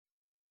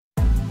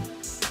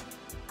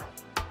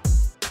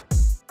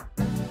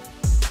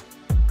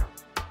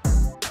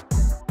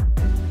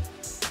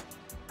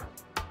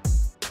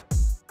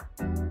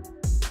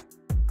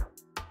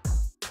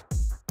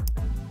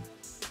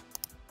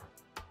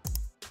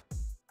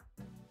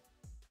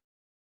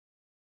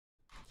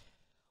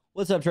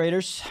What's up,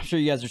 traders? I'm sure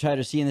you guys are tired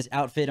of seeing this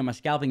outfit on my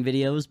scalping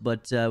videos,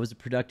 but it was a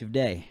productive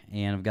day,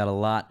 and I've got a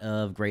lot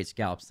of great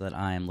scalps that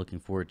I am looking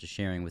forward to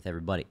sharing with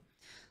everybody.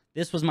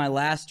 This was my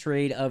last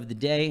trade of the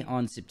day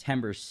on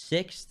September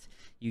 6th.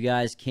 You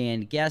guys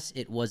can guess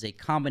it was a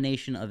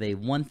combination of a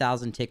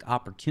 1,000 tick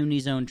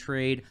opportunity zone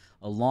trade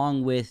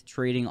along with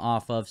trading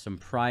off of some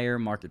prior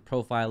market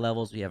profile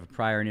levels. We have a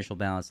prior initial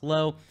balance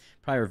low,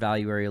 prior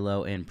value area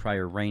low, and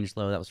prior range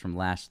low. That was from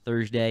last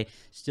Thursday.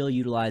 Still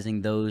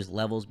utilizing those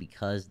levels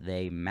because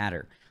they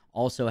matter.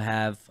 Also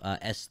have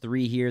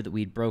S3 here that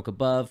we broke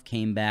above,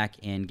 came back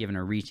and given a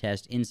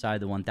retest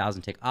inside the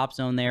 1,000 tick op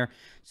zone there.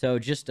 So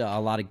just a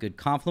lot of good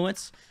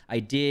confluence. I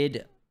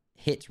did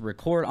hit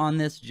record on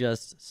this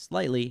just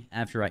slightly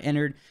after I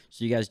entered,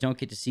 so you guys don't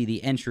get to see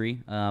the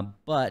entry,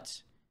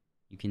 but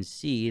you can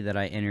see that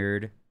I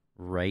entered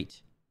right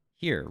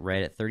here,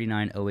 right at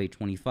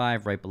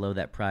 39.0825, right below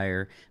that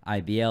prior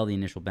IBL, the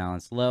initial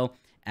balance low,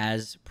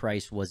 as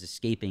price was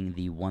escaping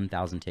the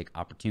 1,000 tick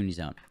opportunity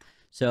zone.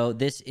 So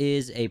this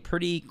is a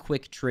pretty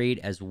quick trade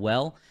as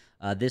well.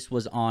 This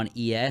was on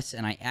ES,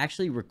 and I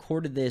actually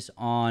recorded this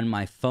on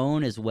my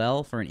phone as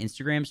well for an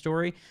Instagram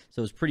story. So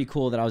it was pretty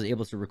cool that I was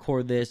able to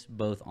record this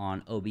both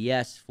on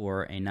OBS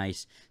for a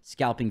nice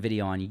scalping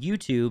video on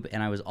YouTube,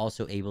 and I was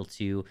also able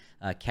to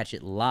catch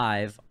it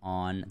live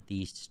on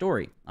the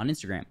story on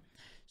Instagram.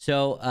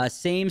 So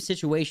same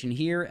situation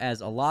here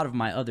as a lot of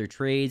my other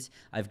trades.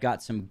 I've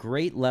got some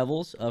great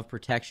levels of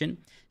protection,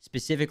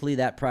 specifically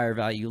that prior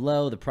value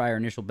low, the prior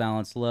initial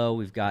balance low.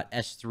 We've got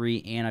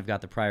S3 and I've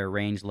got the prior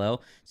range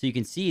low. So you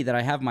can see that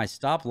I have my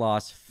stop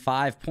loss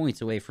 5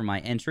 points away from my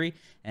entry,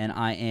 and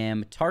I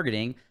am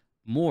targeting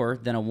more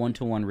than a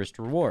 1-to-1 risk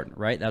to reward,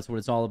 right? That's what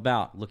it's all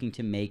about. Looking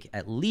to make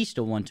at least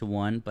a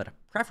 1-to-1, but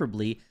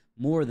preferably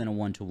more than a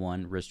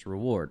 1-to-1 risk to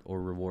reward,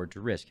 or reward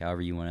to risk,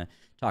 however you want to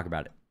talk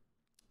about it.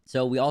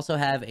 So we also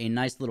have a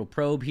nice little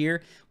probe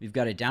here. We've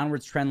got a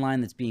downwards trend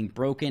line that's being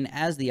broken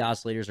as the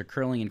oscillators are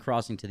curling and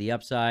crossing to the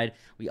upside.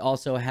 We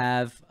also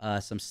have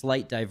some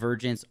slight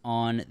divergence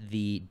on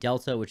the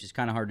delta, which is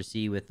kind of hard to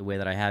see with the way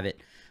that I have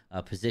it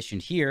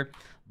positioned here.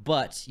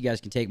 But you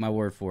guys can take my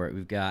word for it.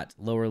 We've got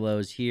lower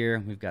lows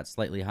here. We've got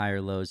slightly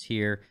higher lows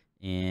here,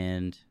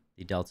 and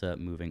the delta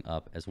moving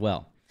up as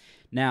well.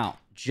 Now,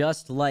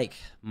 just like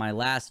my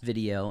last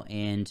video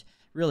and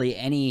really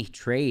any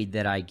trade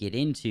that I get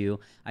into,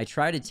 I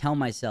try to tell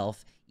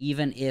myself,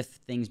 even if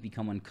things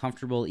become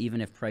uncomfortable,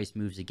 even if price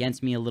moves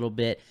against me a little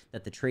bit,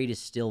 that the trade is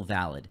still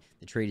valid.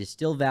 The trade is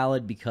still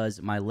valid because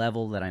my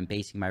level that I'm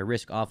basing my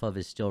risk off of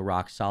is still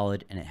rock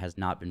solid and it has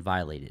not been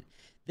violated.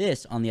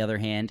 This, on the other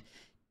hand,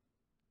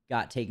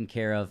 got taken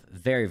care of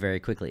very,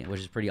 very quickly,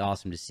 which is pretty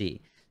awesome to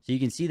see. So you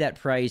can see that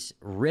price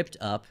ripped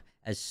up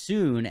as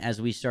soon as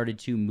we started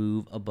to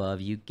move above,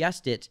 you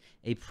guessed it,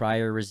 a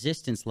prior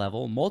resistance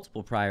level,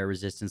 multiple prior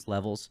resistance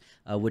levels,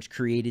 which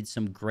created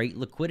some great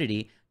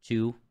liquidity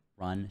to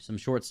run some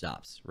short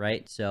stops,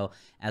 right? So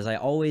as I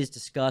always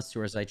discuss,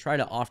 or as I try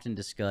to often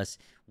discuss,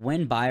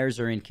 when buyers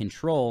are in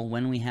control,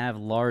 when we have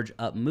large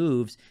up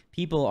moves,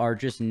 people are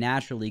just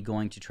naturally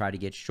going to try to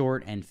get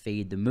short and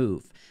fade the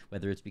move,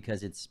 whether it's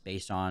because it's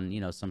based on,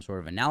 some sort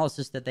of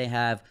analysis that they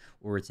have,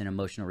 or it's an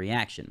emotional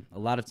reaction. A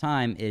lot of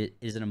time it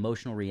is an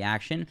emotional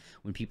reaction.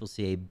 When people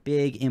see a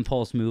big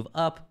impulse move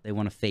up, they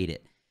want to fade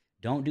it.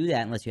 Don't do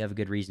that unless you have a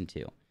good reason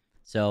to.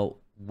 So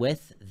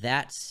with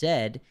that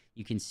said,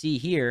 you can see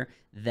here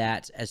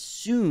that as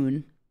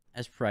soon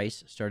as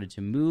price started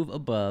to move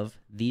above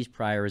these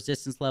prior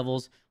resistance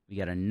levels, we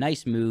got a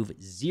nice move,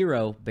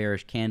 0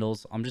 bearish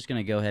candles. I'm just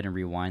going to go ahead and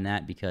rewind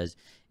that because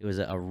it was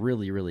a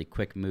really, really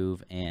quick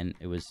move, and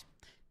it was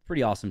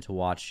pretty awesome to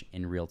watch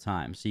in real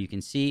time. So you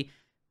can see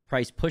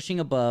price pushing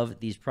above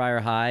these prior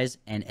highs,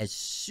 and as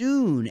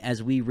soon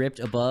as we ripped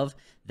above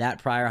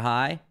that prior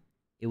high,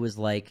 it was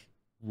like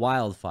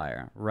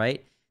wildfire,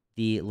 right?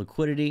 The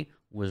liquidity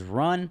was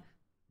run,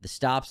 the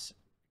stops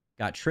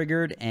got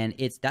triggered, and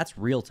that's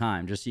real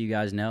time, just so you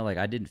guys know. Like,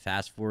 I didn't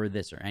fast forward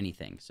this or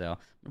anything. So I'm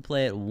gonna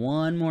play it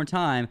one more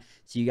time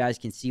so you guys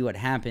can see what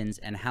happens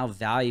and how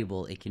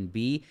valuable it can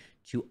be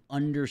to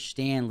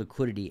understand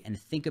liquidity and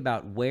think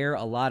about where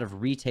a lot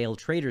of retail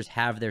traders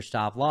have their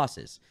stop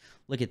losses.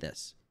 Look at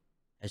this.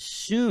 As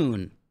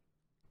soon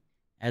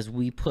as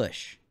we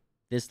push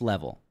this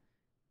level,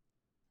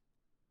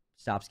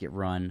 stops get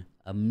run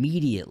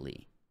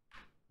immediately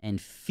and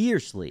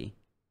fiercely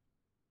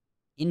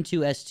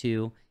into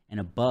S2 and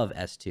above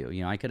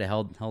S2. I could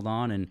have held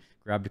on and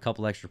grabbed a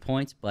couple extra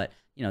points, but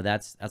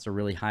that's a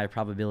really high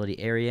probability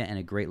area and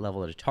a great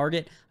level to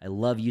target. I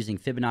love using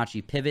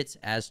Fibonacci pivots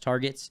as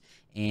targets,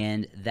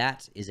 and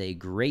that is a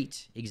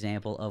great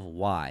example of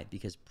why,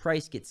 because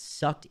price gets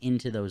sucked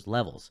into those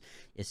levels,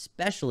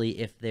 especially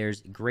if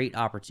there's great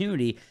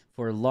opportunity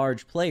for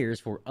large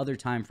players, for other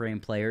time frame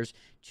players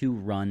to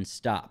run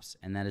stops.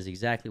 And that is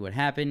exactly what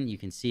happened. You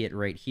can see it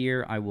right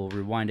here. I will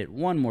rewind it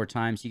one more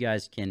time so you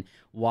guys can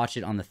watch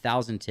it on the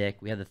 1,000 tick.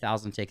 We have the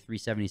 1,000 tick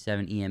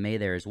 377 EMA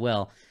there as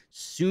well.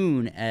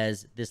 Soon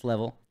as this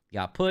level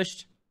got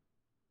pushed,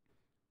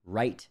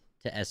 right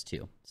to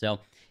S2. So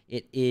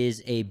it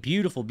is a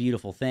beautiful,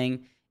 beautiful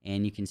thing.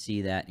 And you can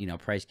see that, you know,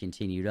 price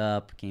continued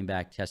up, came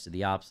back, tested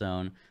the op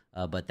zone.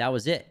 But that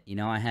was it. You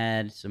know, I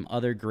had some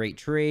other great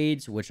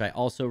trades, which I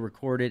also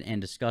recorded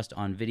and discussed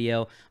on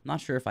video. I'm not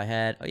sure if I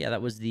had, oh yeah,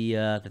 that was the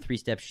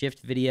 3-step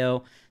shift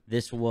video.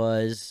 This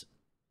was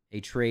a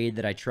trade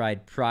that I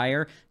tried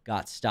prior,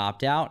 got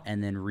stopped out,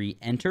 and then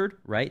re-entered,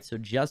 right? So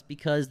just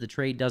because the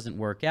trade doesn't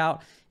work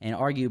out, and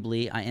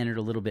arguably I entered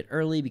a little bit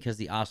early because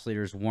the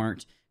oscillators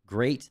weren't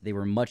great. They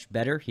were much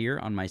better here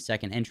on my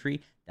second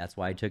entry. That's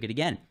why I took it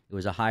again. It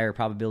was a higher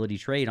probability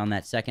trade on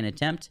that second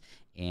attempt,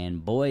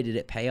 and boy, did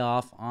it pay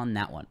off on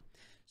that one.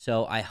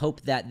 So I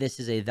hope that this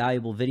is a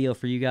valuable video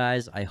for you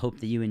guys. I hope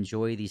that you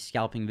enjoy these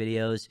scalping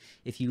videos.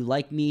 If you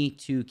like me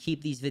to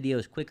keep these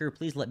videos quicker,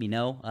 please let me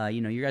know.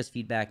 You know, your guys'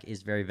 feedback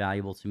is very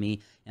valuable to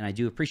me, and I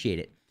do appreciate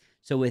it.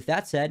 So with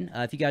that said,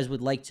 if you guys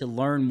would like to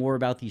learn more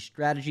about these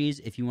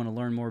strategies, if you want to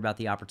learn more about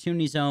the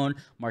opportunity zone,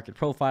 market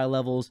profile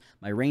levels,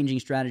 my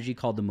ranging strategy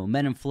called the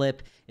momentum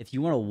flip, if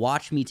you want to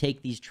watch me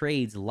take these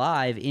trades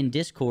live in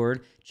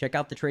Discord, check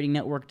out the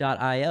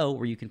tradingnetwork.io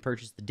where you can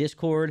purchase the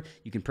Discord,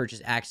 you can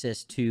purchase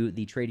access to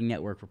the Trading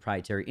Network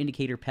Proprietary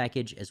Indicator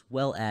Package, as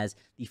well as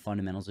the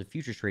Fundamentals of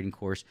Futures Trading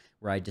course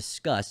where I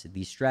discuss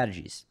these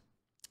strategies.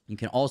 You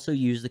can also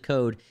use the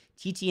code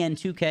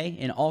TTN2K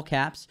in all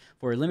caps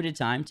for a limited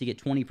time to get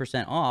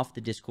 20% off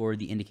the Discord,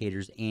 the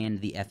indicators,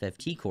 and the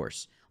FFT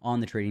course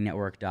on the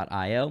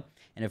tradingnetwork.io.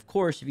 And of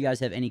course, if you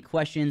guys have any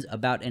questions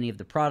about any of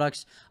the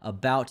products,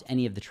 about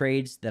any of the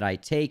trades that I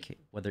take,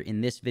 whether in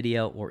this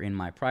video or in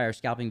my prior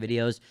scalping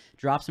videos,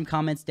 drop some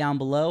comments down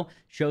below,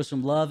 show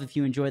some love if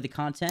you enjoy the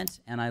content,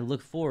 and I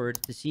look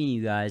forward to seeing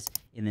you guys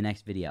in the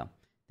next video.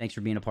 Thanks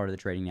for being a part of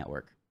the Trading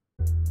Network.